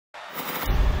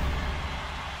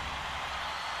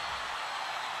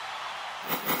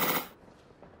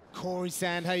Cory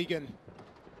Sandhagen,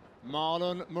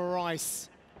 Marlon Moraes.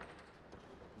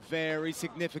 Very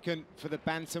significant for the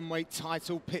bantamweight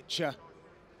title picture.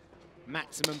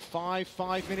 Maximum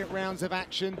 5 minute rounds of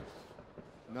action.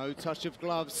 No touch of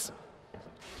gloves.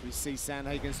 We see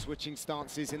Sandhagen switching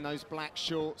stances in those black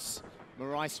shorts.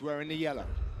 Moraes wearing the yellow.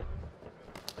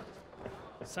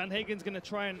 Sandhagen's going to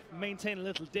try and maintain a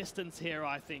little distance here,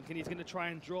 I think, and he's going to try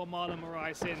and draw Marlon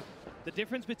Moraes in. The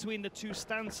difference between the two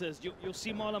stances, you'll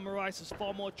see Marlon Moraes is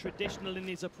far more traditional in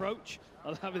his approach.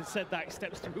 Having said that, he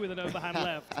steps through with an overhand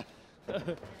left.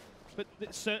 But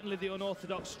certainly the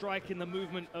unorthodox strike in the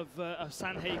movement of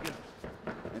Sandhagen.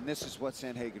 And this is what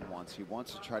Sandhagen wants. He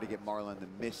wants to try to get Marlon to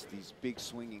miss these big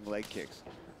swinging leg kicks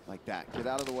like that. Get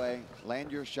out of the way,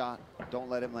 land your shot, don't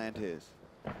let him land his.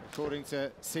 According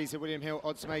to Caesar William Hill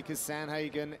oddsmakers,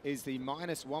 Sandhagen is the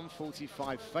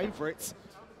 -145 favourite,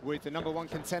 with the #1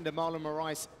 contender Marlon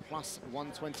Moraes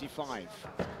 +125.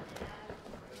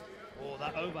 Oh,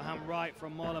 that overhand right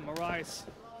from Marlon Moraes.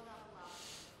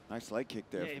 Nice leg kick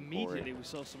there. Yeah, immediately we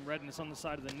saw some redness on the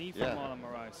side of the knee from Marlon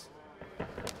Moraes.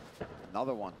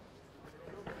 Another one.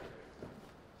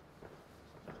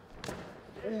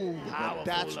 Ooh, but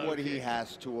that's what he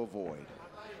has to avoid.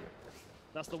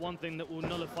 That's the one thing that will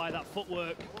nullify that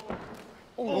footwork.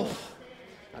 Oh.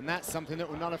 And that's something that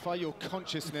will nullify your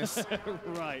consciousness.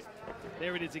 Right.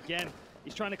 There it is again.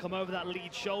 He's trying to come over that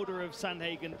lead shoulder of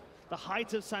Sandhagen. The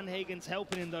height of Sandhagen's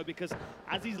helping him, though, because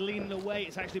as he's leaning away,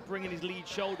 it's actually bringing his lead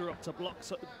shoulder up to block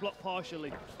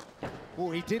partially.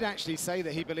 Well, he did actually say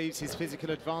that he believes his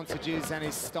physical advantages and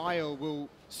his style will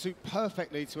suit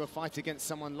perfectly to a fight against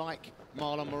someone like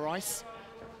Marlon Moraes.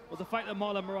 Well, the fact that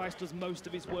Marlon Moraes does most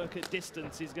of his work at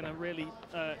distance is going to really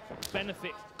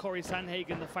benefit Cory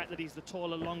Sandhagen, the fact that he's the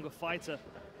taller, longer fighter.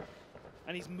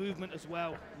 And his movement as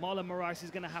well. Marlon Moraes is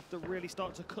going to have to really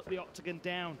start to cut the octagon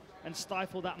down and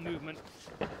stifle that movement.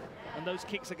 And those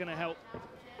kicks are going to help.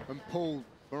 And Paul,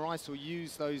 Moraes will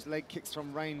use those leg kicks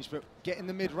from range, but get in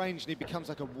the mid-range and he becomes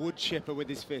like a wood chipper with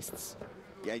his fists.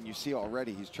 Yeah, and you see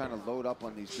already he's trying to load up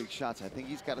on these big shots. I think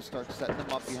he's got to start setting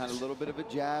them up behind a little bit of a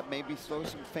jab, maybe throw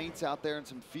some feints out there and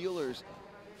some feelers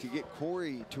to get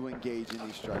Cory to engage in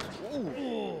these strikes. Ooh.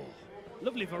 Ooh.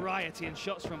 Lovely variety in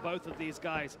shots from both of these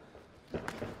guys.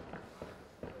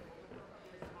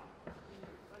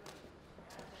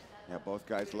 Yeah, both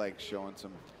guys' legs showing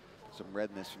some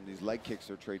redness from these leg kicks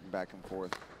they're trading back and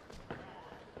forth.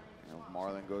 You know,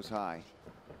 Marlon goes high.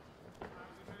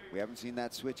 We haven't seen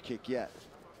that switch kick yet.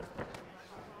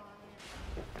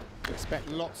 Expect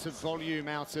lots of volume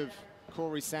out of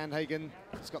Cory Sandhagen.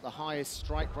 He's got the highest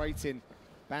strike rate in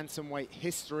bantamweight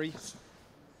history.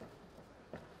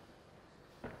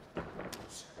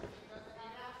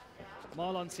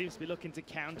 Marlon seems to be looking to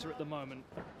counter at the moment,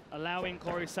 allowing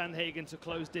Cory Sandhagen to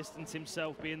close distance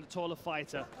himself, being the taller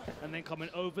fighter, and then coming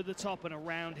over the top and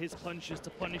around his punches to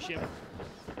punish him.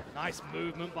 Nice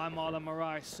movement by Marlon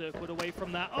Moraes, circled away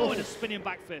from that. Oh, and a spinning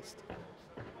back fist.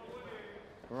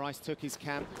 Moraes took his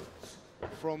camp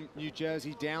from New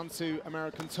Jersey down to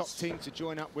American Top Team to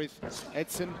join up with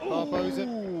Edson Barboza.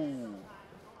 Ooh.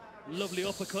 Lovely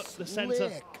uppercut to the center.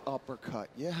 Slick uppercut,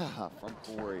 yeah, from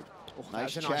Cory. Oh,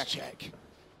 nice check.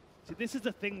 See, this is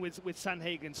the thing with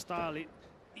Sandhagen's style.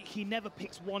 He never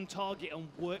picks one target and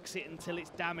works it until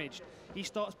it's damaged. He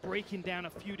starts breaking down a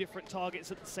few different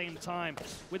targets at the same time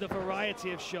with a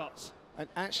variety of shots. And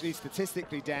actually,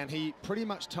 statistically, Dan, he pretty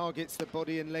much targets the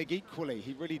body and leg equally.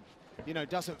 He really, you know,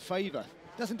 doesn't favor,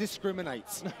 doesn't discriminate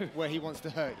where he wants to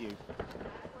hurt you.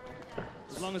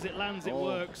 As long as it lands, it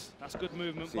works. That's good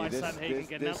movement by Sandhagen,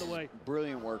 getting out of the way.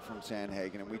 Brilliant work from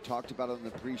Sandhagen, and we talked about it in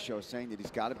the pre-show, saying that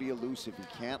he's got to be elusive. He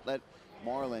can't let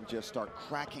Marlon just start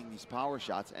cracking these power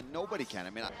shots, and nobody can. I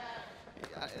mean,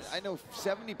 I know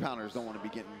 70-pounders don't want to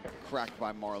be getting cracked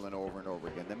by Marlon over and over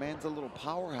again. The man's a little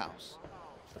powerhouse.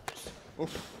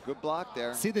 Oof, good block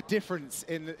there. See the difference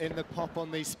in the pop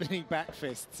on these spinning back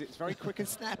fists. It's very quick and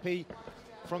snappy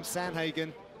from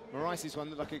Sandhagen. Moraes' one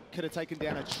looked like it could have taken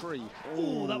down a tree.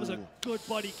 Oh, that was a good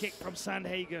body kick from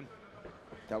Sandhagen.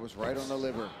 That was right on the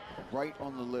liver, right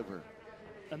on the liver.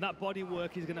 And that body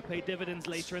work is going to pay dividends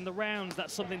later in the rounds.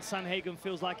 That's something Sandhagen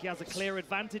feels like he has a clear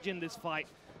advantage in this fight,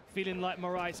 feeling like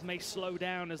Moraes may slow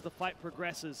down as the fight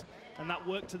progresses. And that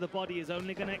work to the body is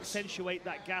only going to accentuate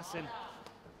that gassing.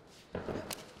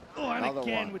 Oh, and another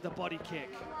again one with the body kick.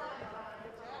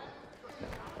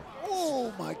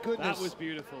 Oh, my goodness. That was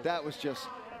beautiful. That was just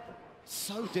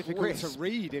so difficult to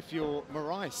read if you're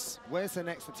Moraes. Where's the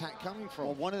next attack coming from?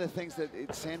 Well, one of the things that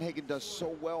Sandhagen does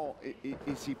so well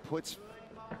is he puts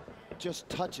just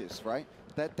touches, right?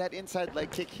 That inside leg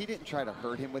kick, he didn't try to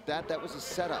hurt him with that. That was a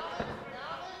setup.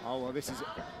 Oh, well, this is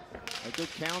A good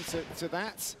counter to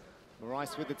that.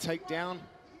 Moraes with the takedown.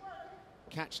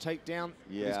 Catch takedown.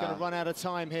 Yeah. He's going to run out of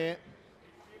time here.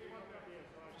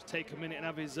 Just take a minute and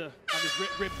have his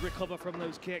ribs recover from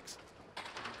those kicks.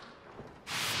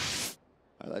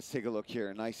 All right, let's take a look here.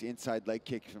 A nice inside leg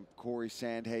kick from Cory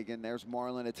Sandhagen. There's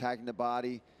Marlon attacking the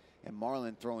body. And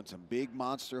Marlon throwing some big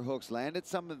monster hooks. Landed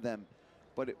some of them,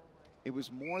 but it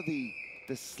was more the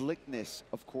slickness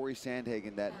of Cory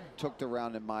Sandhagen that took the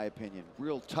round, in my opinion.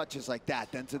 Real touches like that,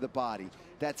 then to the body.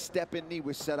 That step-in knee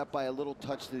was set up by a little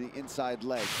touch to the inside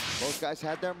leg. Both guys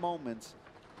had their moments,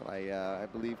 but I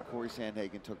believe Cory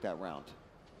Sandhagen took that round.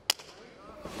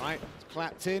 Right,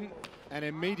 clapped in, and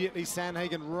immediately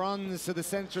Sandhagen runs to the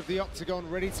center of the octagon,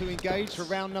 ready to engage for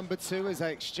round number 2 as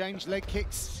they exchange leg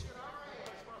kicks.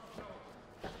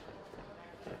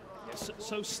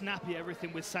 So snappy,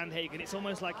 everything with Sandhagen. It's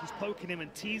almost like he's poking him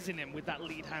and teasing him with that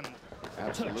lead hand.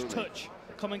 Absolutely. Touch, touch,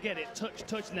 come and get it. Touch,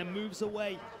 touch, and then moves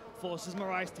away. Forces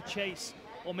Moraes to chase,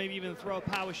 or maybe even throw a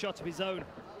power shot of his own.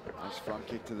 Nice front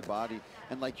kick to the body.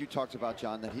 And like you talked about,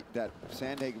 John, that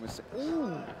Sandhagen was,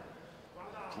 ooh,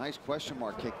 nice question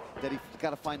mark kick, that he's got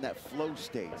to find that flow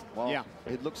state. Well, yeah,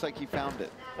 it looks like he found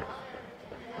it.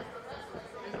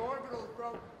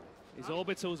 His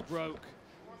orbitals broke.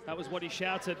 That was what he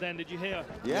shouted then, did you hear?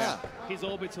 Yeah. His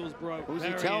orbitals broke. Who's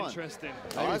Very he telling? Interesting.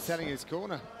 He was telling his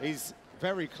corner. He's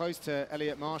very close to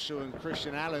Elliot Marshall and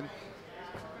Christian Allen.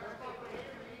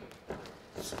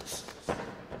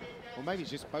 Or maybe he's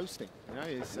just boasting. You know,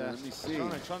 he's let me see.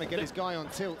 trying to get his guy on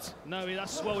tilt. No,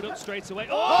 that's swelled up straight away.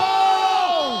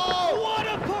 Oh!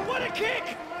 What a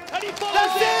kick! And he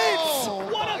follows it! Oh,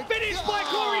 what a finish by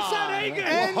Cory Sandhagen!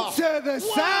 Enter the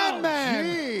Wow. Sandman!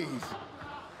 Jeez.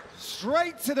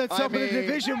 Straight to the top of the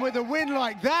division with a win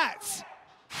like that.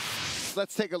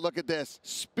 Let's take a look at this.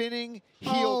 Spinning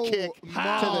heel kick to the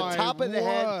top of the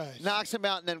head, knocks him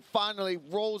out, and then finally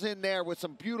rolls in there with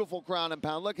some beautiful ground and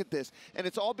pound. Look at this. And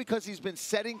it's all because he's been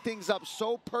setting things up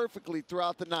so perfectly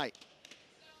throughout the night.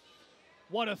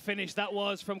 What a finish that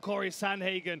was from Cory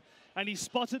Sandhagen. And he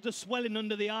spotted the swelling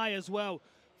under the eye as well.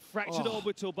 Fractured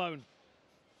orbital bone.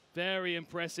 Very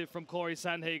impressive from Cory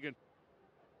Sandhagen.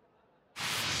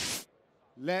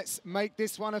 Let's make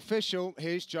this one official.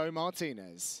 Here's Joe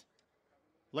Martinez.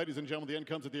 Ladies and gentlemen, the end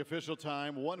comes at the official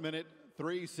time. 1 minute,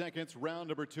 3 seconds, round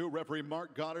number 2. Referee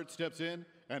Mark Goddard steps in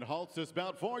and halts this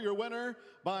bout for your winner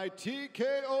by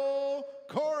TKO,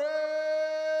 Cory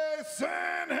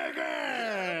Sandhagen.